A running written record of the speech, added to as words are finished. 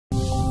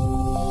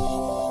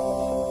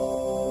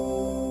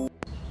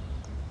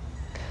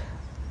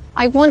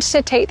I wanted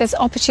to take this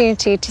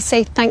opportunity to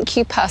say thank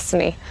you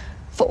personally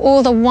for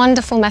all the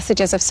wonderful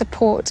messages of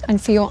support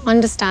and for your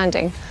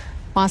understanding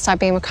whilst I've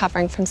been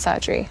recovering from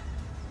surgery.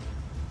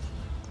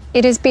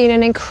 It has been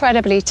an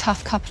incredibly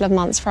tough couple of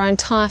months for our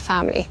entire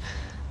family,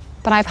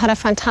 but I've had a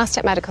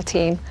fantastic medical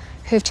team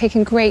who have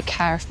taken great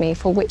care of me,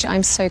 for which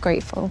I'm so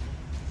grateful.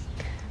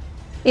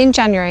 In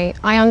January,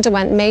 I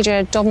underwent major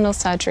abdominal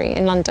surgery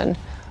in London,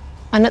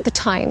 and at the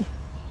time,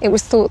 it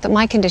was thought that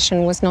my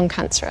condition was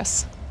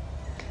non-cancerous.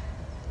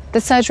 The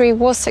surgery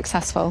was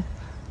successful.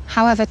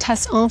 However,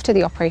 tests after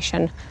the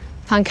operation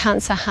found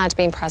cancer had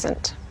been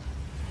present.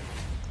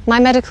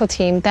 My medical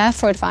team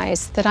therefore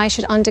advised that I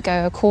should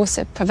undergo a course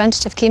of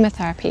preventative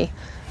chemotherapy,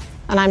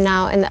 and I'm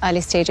now in the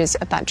early stages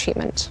of that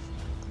treatment.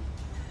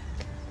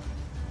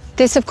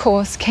 This, of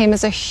course, came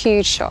as a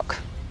huge shock,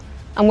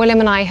 and William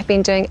and I have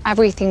been doing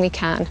everything we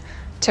can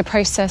to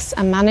process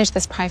and manage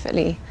this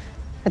privately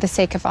for the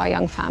sake of our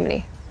young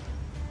family.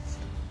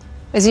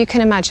 As you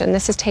can imagine,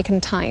 this has taken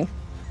time.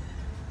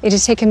 It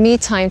has taken me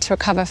time to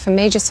recover from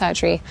major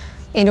surgery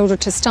in order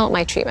to start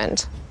my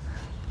treatment.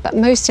 But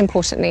most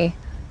importantly,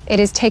 it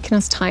has taken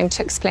us time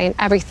to explain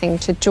everything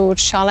to George,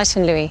 Charlotte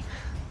and Louis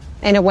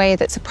in a way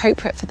that's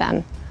appropriate for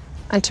them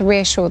and to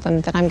reassure them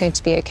that I'm going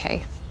to be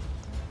okay.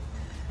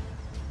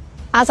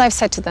 As I've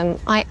said to them,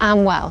 I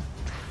am well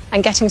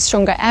and getting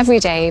stronger every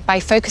day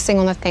by focusing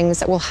on the things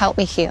that will help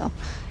me heal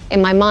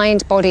in my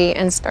mind, body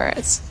and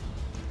spirits.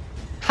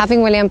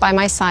 Having William by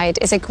my side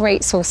is a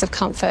great source of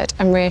comfort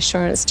and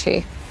reassurance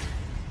too,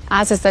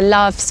 as is the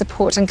love,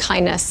 support and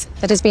kindness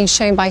that has been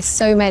shown by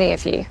so many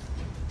of you.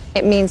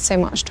 It means so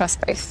much to us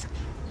both.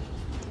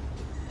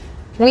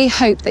 We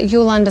hope that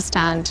you'll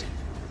understand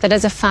that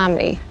as a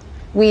family,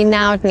 we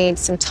now need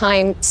some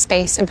time,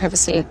 space and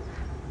privacy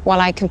while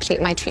I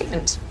complete my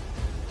treatment.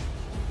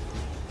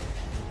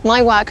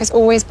 My work has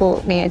always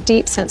brought me a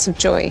deep sense of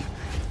joy,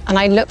 and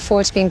I look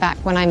forward to being back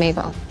when I'm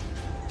able.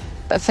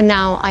 But for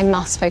now, I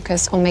must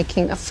focus on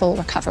making a full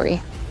recovery.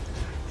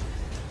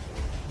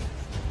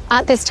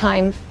 At this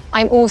time,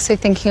 I'm also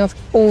thinking of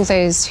all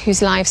those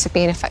whose lives have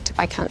been affected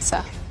by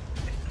cancer.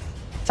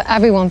 For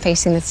everyone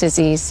facing this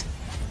disease,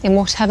 in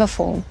whatever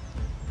form,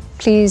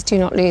 please do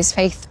not lose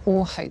faith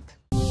or hope.